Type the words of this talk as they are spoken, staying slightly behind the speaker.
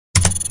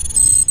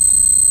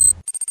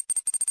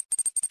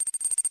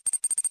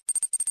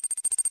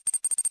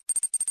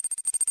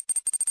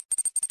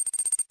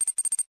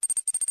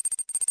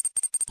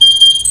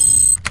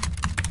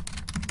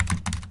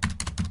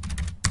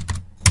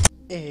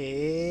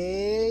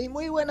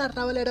Muy buenas,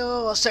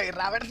 raveleros, soy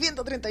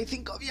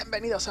Raver135,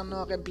 bienvenidos a un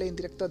nuevo gameplay en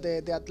directo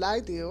de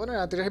Deadlight. Y bueno, en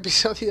el anterior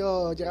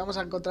episodio llegamos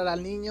a encontrar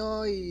al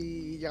niño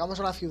y llegamos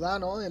a una ciudad,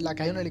 ¿no?, en la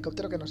que hay un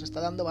helicóptero que nos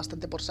está dando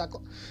bastante por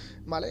saco,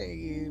 ¿vale?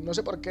 Y no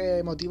sé por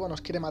qué motivo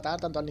nos quiere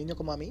matar tanto al niño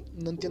como a mí,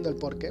 no entiendo el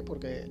por qué,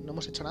 porque no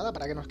hemos hecho nada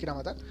para que nos quiera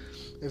matar.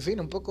 En fin,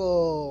 un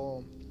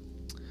poco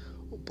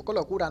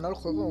locura, ¿no?, el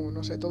juego,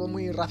 no sé, todo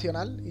muy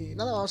irracional. Y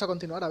nada, vamos a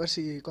continuar a ver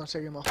si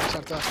conseguimos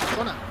pasar toda esta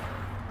zona.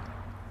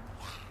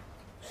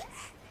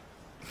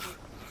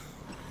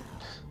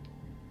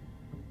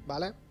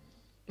 ¿Vale?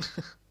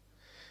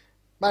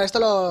 Vale,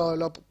 esto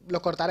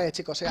lo cortaré,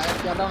 chicos, a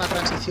ver si habrá una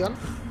transición.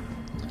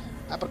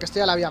 Porque esto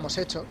ya lo habíamos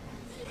hecho.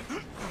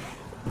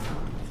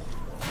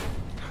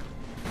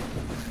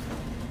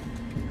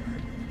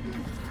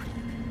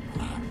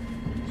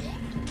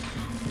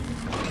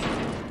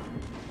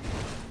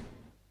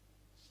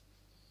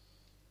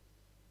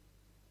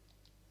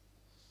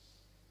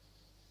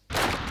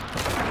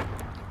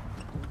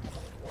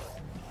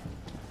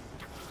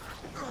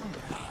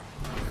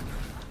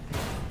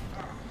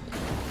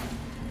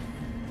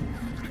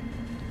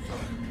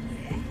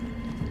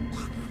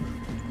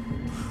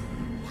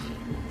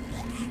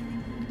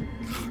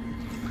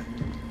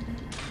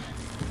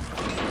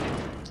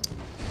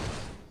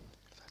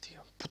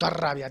 Puta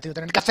rabia, tío,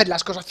 tener que hacer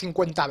las cosas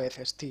 50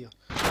 veces, tío.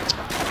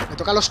 Me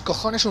toca los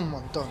cojones un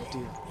montón,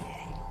 tío.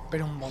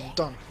 Pero un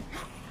montón.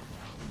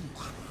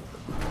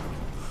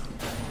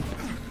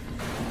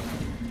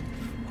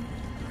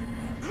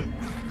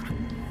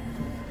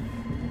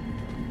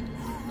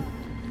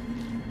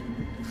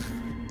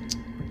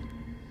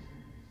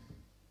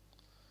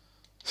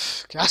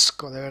 Qué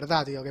asco, de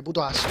verdad, tío, qué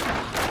puto asco.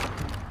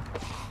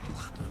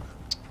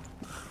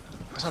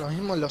 Pasa lo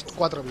mismo en los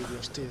 4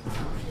 vídeos, tío.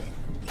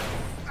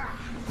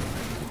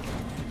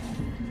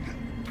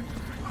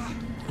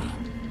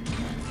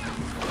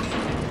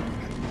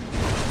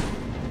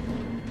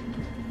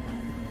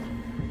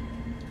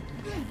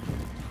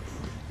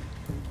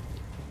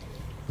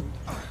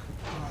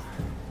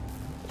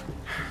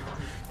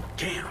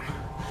 Damn,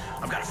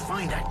 I've got to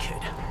find that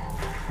kid.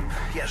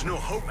 He has no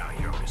hope out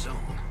here on his own.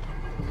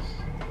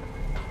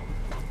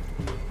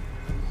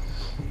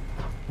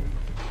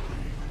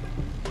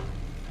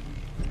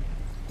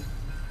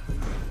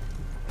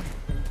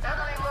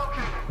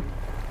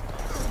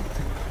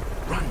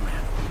 Run,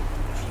 man,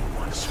 if you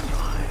want to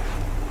survive.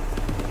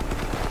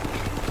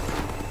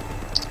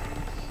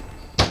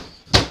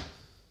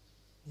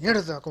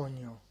 Mierda,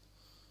 coño.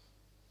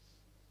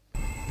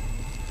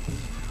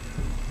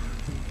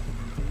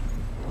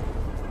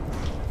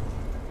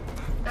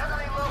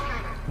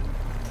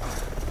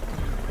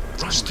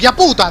 ¡Hostia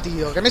puta,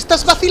 tío! ¿Que me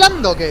estás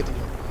vacilando o qué, tío?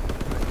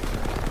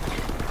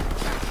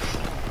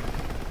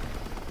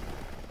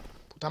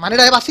 Puta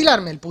manera de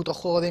vacilarme el puto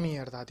juego de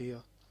mierda,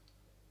 tío.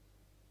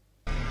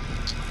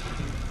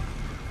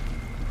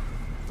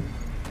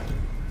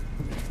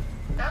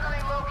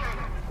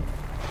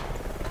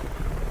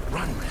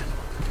 Run, man,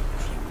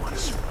 if you want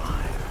to survive.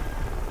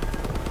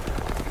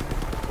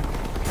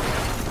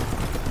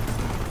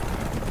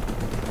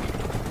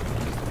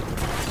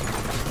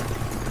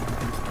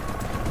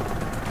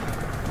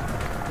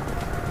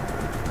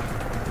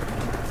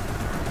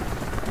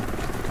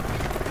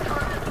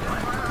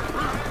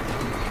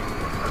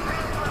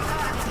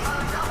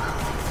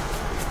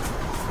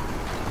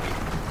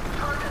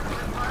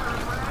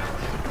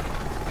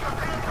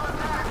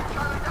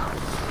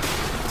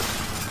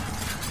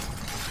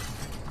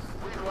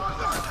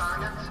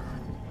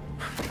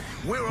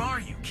 Where are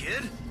you,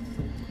 kid?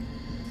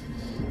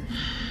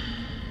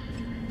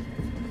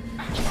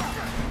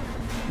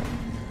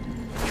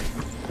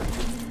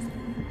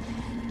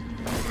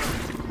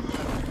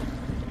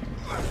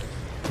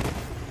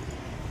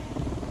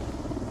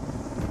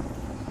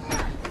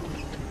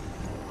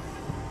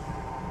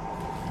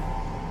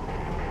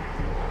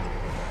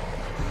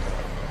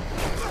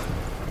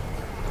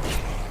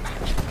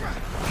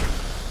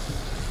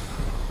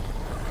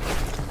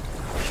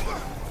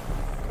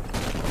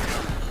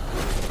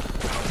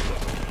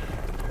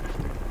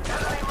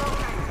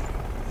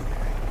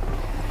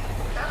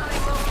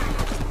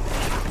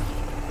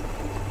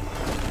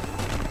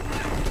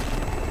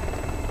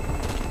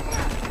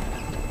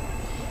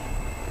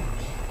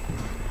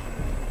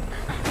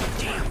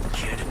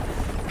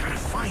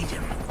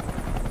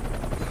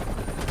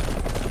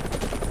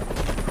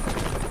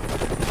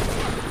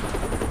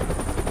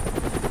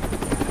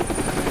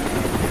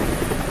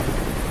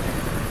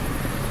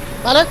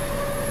 ¿Vale?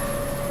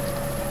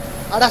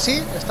 Ahora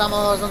sí,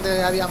 estamos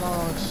donde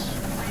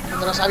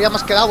nos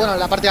habíamos quedado, bueno, en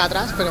la parte de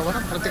atrás, pero bueno,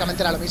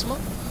 prácticamente era lo mismo.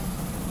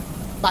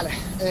 Vale,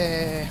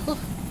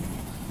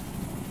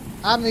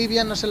 muy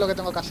bien, no sé lo que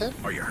tengo que hacer.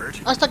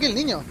 Ah, está aquí el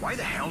niño.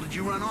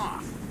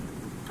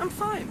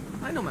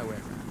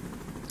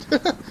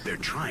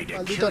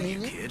 Maldito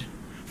niño.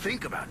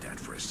 Think about that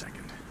for a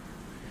second.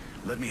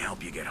 Let me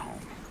help you get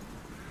home.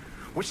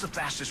 What's the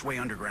fastest way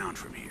underground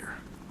from here?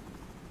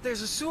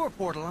 There's a sewer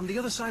portal on the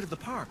other side of the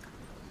park.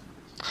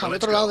 Al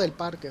otro lado del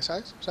parque,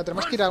 ¿sabes? O sea,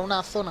 tenemos que ir a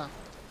una zona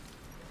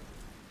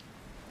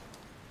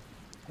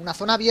Una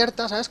zona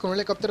abierta, ¿sabes? Con un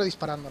helicóptero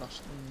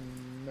disparándonos.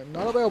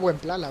 No lo veo buen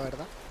plan, la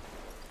verdad.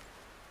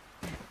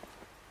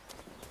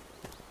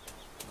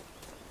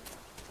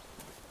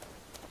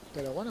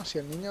 Pero bueno, si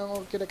el niño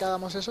quiere que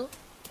hagamos eso,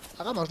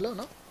 hagámoslo,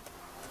 ¿no?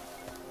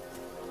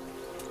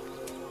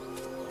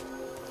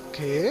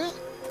 ¿Qué?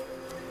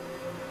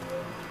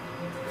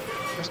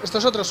 Esto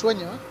es otro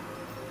sueño,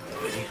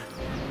 ¿eh? Lydia?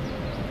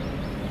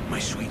 My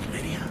sweet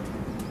Lydia?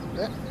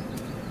 ¿Eh?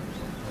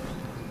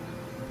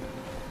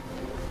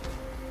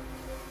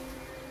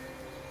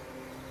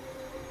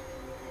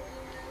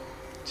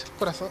 Es el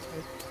corazón.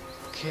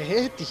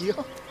 ¿Qué, tío?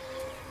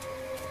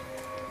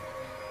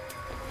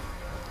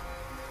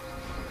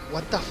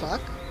 What the fuck?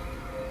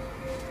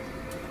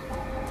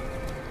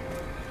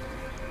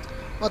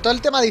 Bueno, todo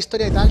el tema de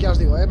historia y tal, ya os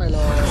digo, me lo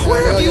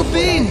Where have you por la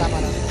been?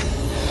 cámara.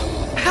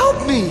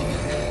 Help me!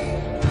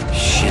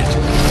 Shit.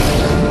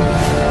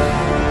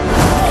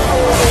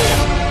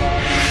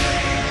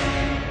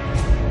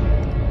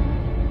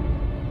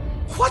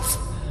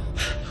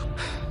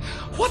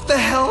 What the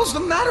hell's the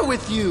matter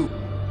with you?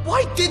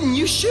 Why didn't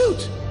you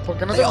shoot? ¿Por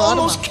qué no They tengo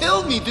arma? almost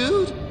killed me,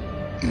 dude.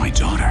 My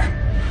daughter.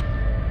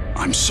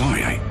 I'm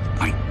sorry,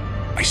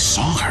 I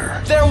saw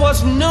her. There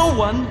was no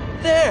one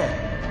there.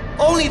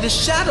 Only the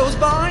shadows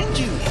behind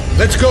you.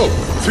 Let's go!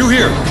 Through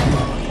here!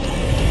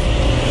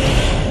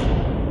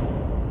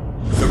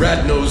 The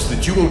rat knows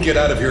that you won't get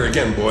out of here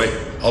again, boy.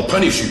 I'll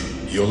punish you.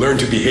 You'll learn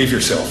to behave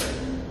yourself.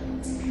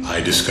 I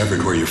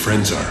discovered where your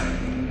friends are.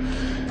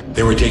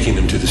 They were taking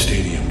them to the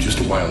stadium just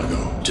a while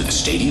ago. To the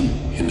stadium?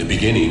 In the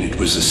beginning, it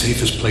was the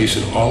safest place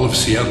in all of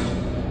Seattle.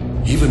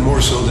 Even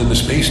more so than the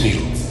Space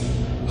Needle.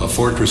 A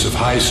fortress of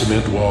high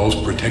cement walls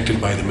protected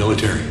by the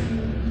military.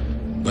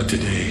 But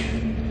today,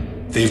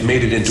 they've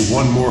made it into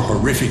one more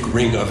horrific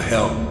ring of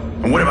hell.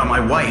 And what about my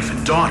wife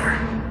and daughter?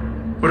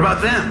 What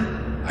about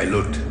them? I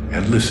looked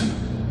and listened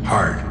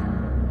hard.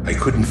 I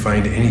couldn't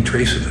find any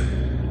trace of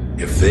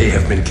it. If they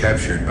have been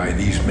captured by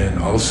these men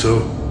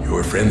also,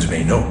 your friends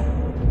may know.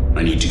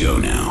 I need to go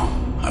now.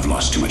 I've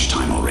lost too much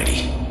time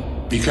already.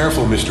 Be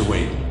careful, Mr.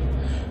 Wayne.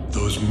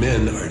 Those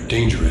men are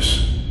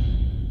dangerous.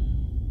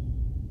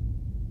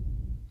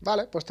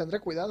 Vale, pues tendré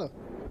cuidado.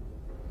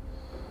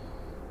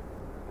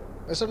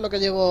 Eso es lo que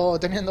llevo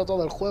teniendo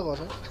todo el juego, ¿eh?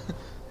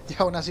 Y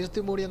aún así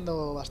estoy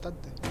muriendo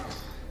bastante.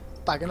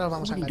 ¿Para qué nos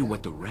vamos a According to engañar?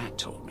 what the rat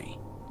told me,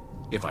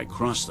 if I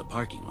cross the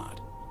parking lot,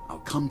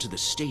 I'll come to the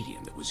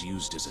stadium that was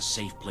used as a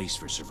safe place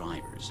for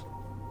survivors.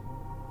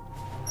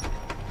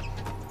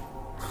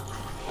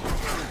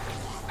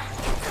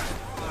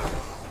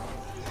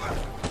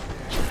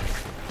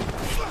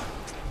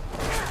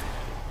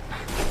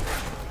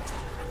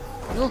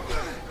 No.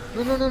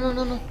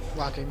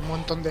 Buah, que hay un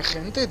montón de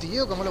gente,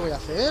 tío. ¿Cómo lo voy a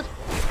hacer?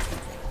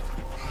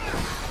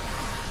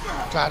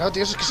 Claro,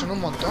 tío, es que son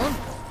un montón.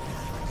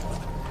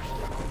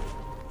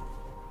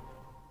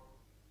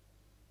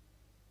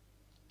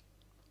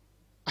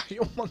 Hay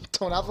un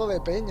montonazo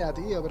de peña,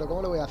 tío. Pero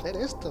 ¿cómo lo voy a hacer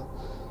esto?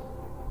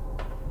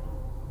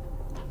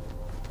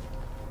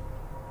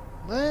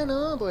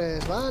 Bueno,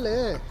 pues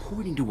vale.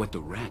 According to what the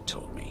rat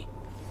told me,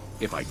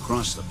 if I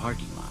cross the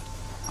parking lot,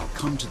 I'll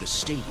come to the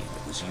stadium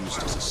that was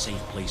used as a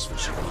safe place for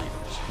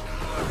survivors.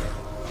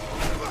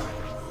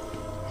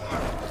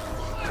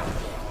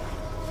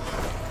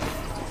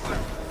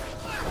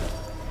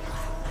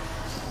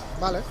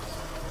 Vale.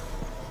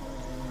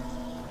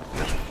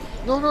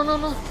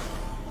 No.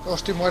 Oh,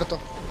 estoy muerto.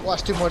 Oh,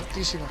 estoy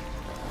muertísimo.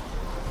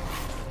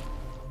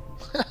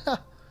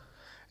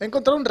 He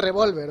encontrado un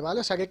revólver,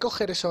 ¿vale? O sea, que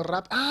coger eso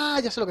rápido. Ah,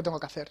 ya sé lo que tengo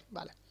que hacer.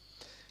 Vale.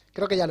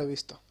 Creo que ya lo he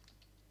visto.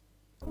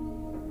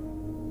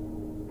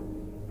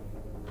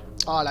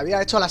 Oh, la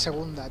había hecho a la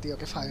segunda, tío.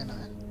 Qué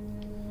faena,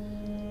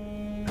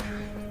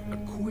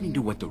 According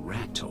to what the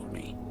rat told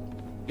me,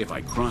 if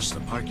I cross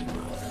the parking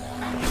lot,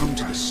 I'll come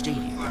to the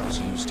stadium that was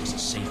used as a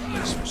safe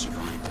place for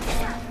survivors.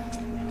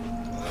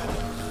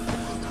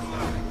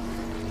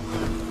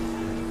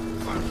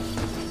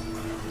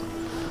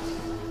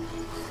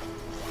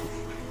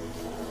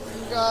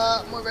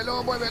 Venga,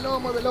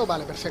 muévelo.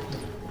 Vale, perfecto.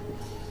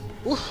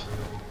 Uf.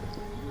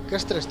 Qué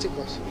estrés,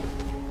 chicos.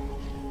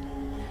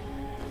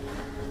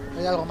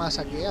 Hay algo más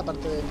aquí, ¿eh?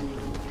 Aparte de...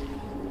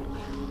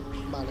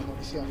 Vale,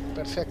 munición.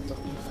 Perfecto.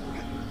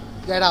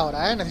 Ya era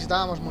hora, ¿eh?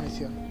 Necesitábamos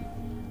munición.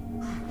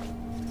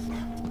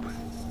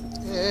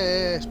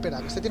 Espera,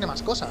 que este tiene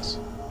más cosas.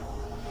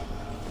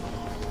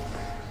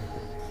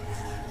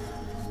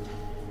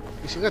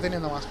 Y sigue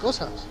teniendo más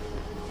cosas.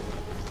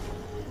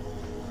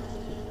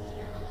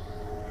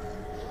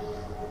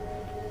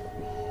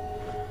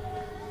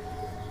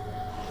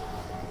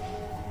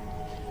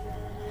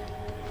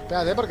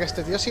 Espérate, porque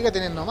este tío sigue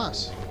teniendo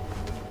más.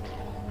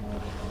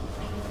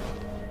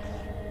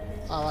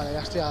 Ah, vale, ya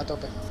estoy a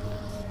tope.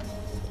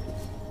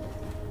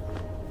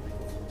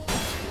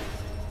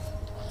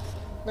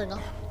 Venga.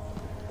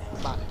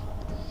 Vale.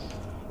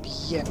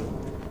 Bien.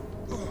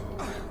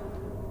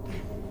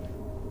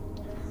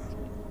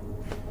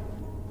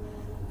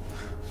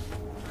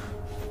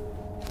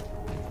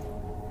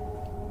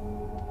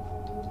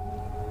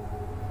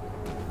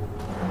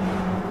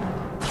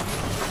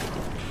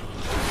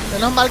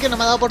 Menos mal que no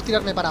me ha dado por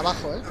tirarme para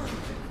abajo, ¿eh?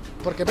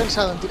 Porque he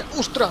pensado en tirar...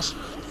 ¡Ostras!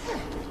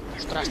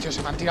 ¡Ostras, tío!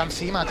 Se me han tirado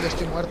encima, tío.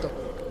 Estoy muerto.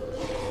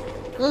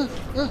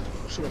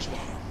 Sube, sube.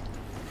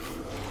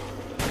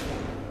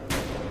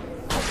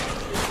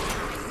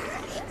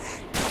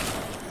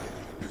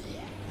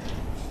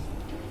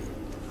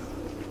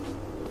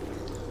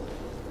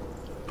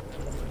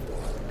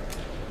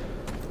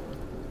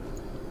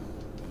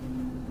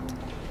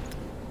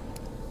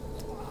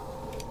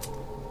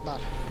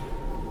 Vale.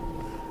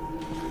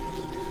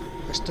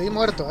 Estoy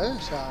muerto, ¿eh?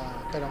 O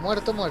sea, pero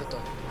muerto, muerto.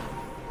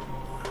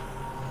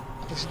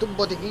 Necesito un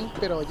botiquín,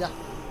 pero ya.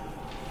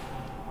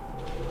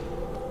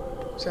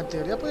 O sea, en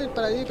teoría puedo ir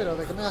para allí, pero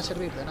 ¿de qué me va a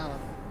servir? De nada.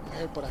 Voy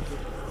a ir por aquí.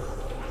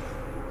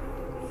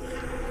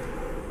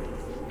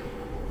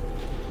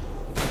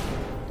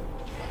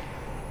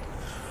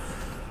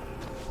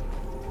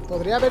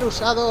 Podría haber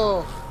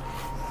usado...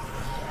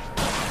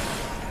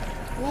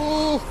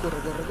 corre,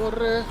 corre,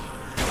 corre.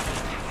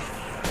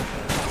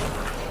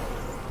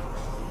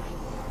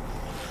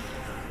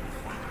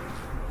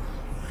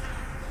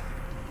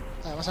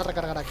 Vale, vamos a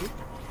recargar aquí.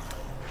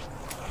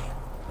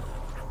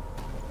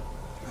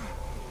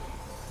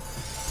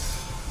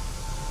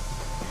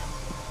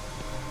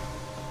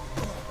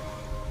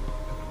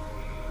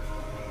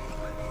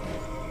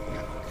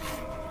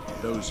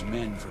 Those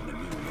men from the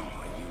new law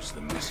use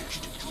the message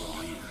to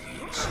draw in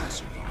the innocent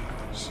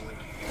survivors.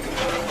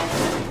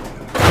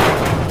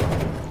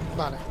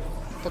 Vale,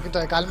 un poquito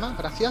de calma,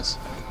 gracias.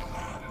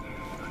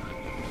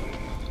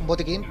 Un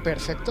botiquín,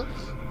 perfecto.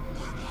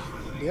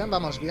 Bien,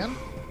 vamos bien.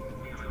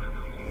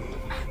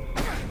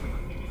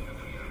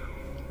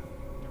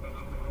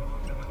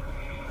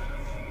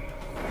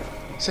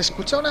 Se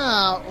escucha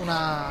una...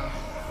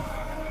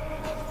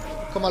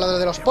 como lo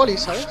de los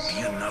polis, ¿sabes?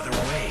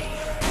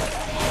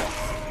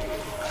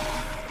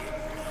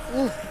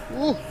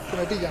 Que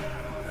me pillan.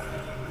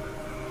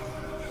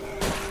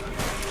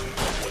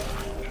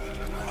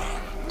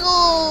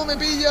 ¡No! ¡Me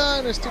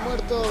pillan! Estoy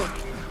muerto.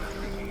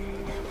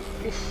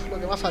 Lo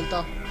que me ha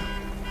faltado.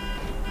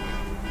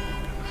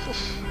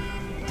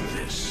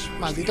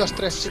 Malditos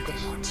tres, chicos.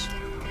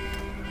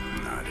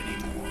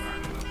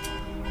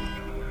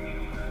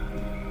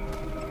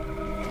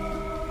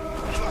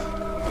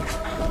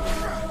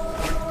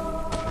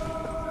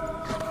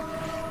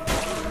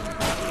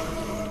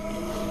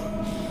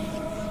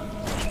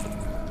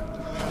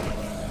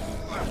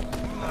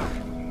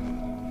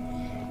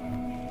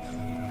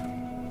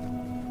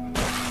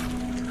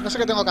 No sé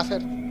qué tengo que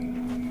hacer.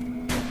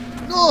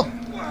 ¡No!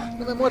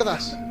 ¡No me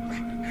muerdas!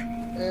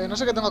 No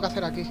sé qué tengo que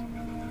hacer aquí.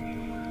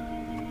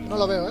 No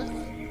lo veo, ¿eh?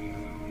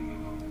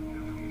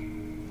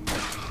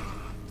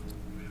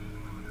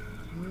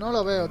 No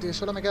lo veo, tío.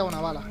 Solo me queda una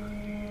bala.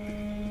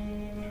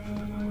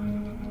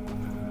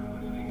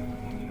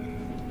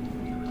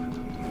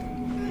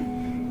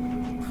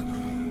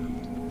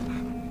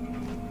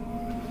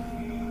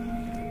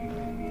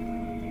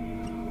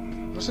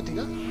 ¿No se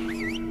tira?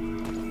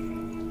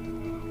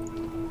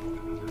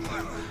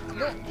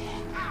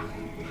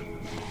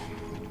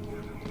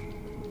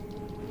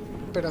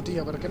 Pero,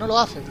 tío, ¿por qué no lo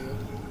hace, tío?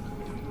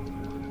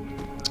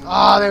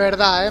 Ah, de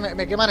verdad,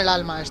 me queman el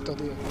alma esto,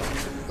 tío.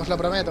 Os lo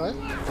prometo,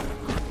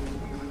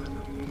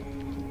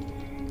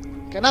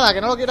 Que nada,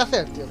 que no lo quiere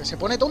hacer, tío. Que se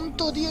pone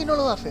tonto, tío, y no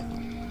lo hace.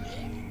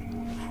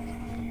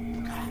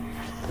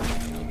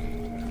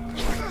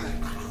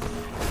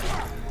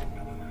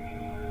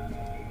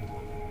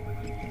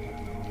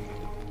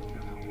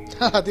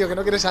 Tío, que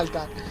no quiere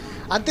saltar.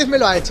 Antes me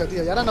lo ha hecho,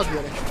 tío, y ahora no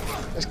quiere.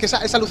 Es que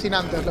es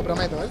alucinante, os lo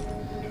prometo,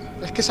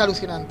 Es que es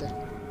alucinante.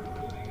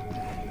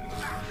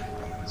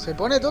 Se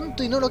pone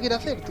tonto y no lo quiere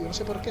hacer, tío. No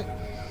sé por qué.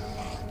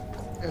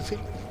 En fin.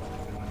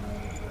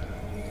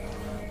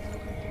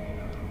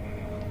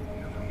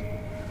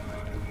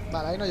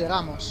 Vale, ahí no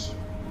llegamos.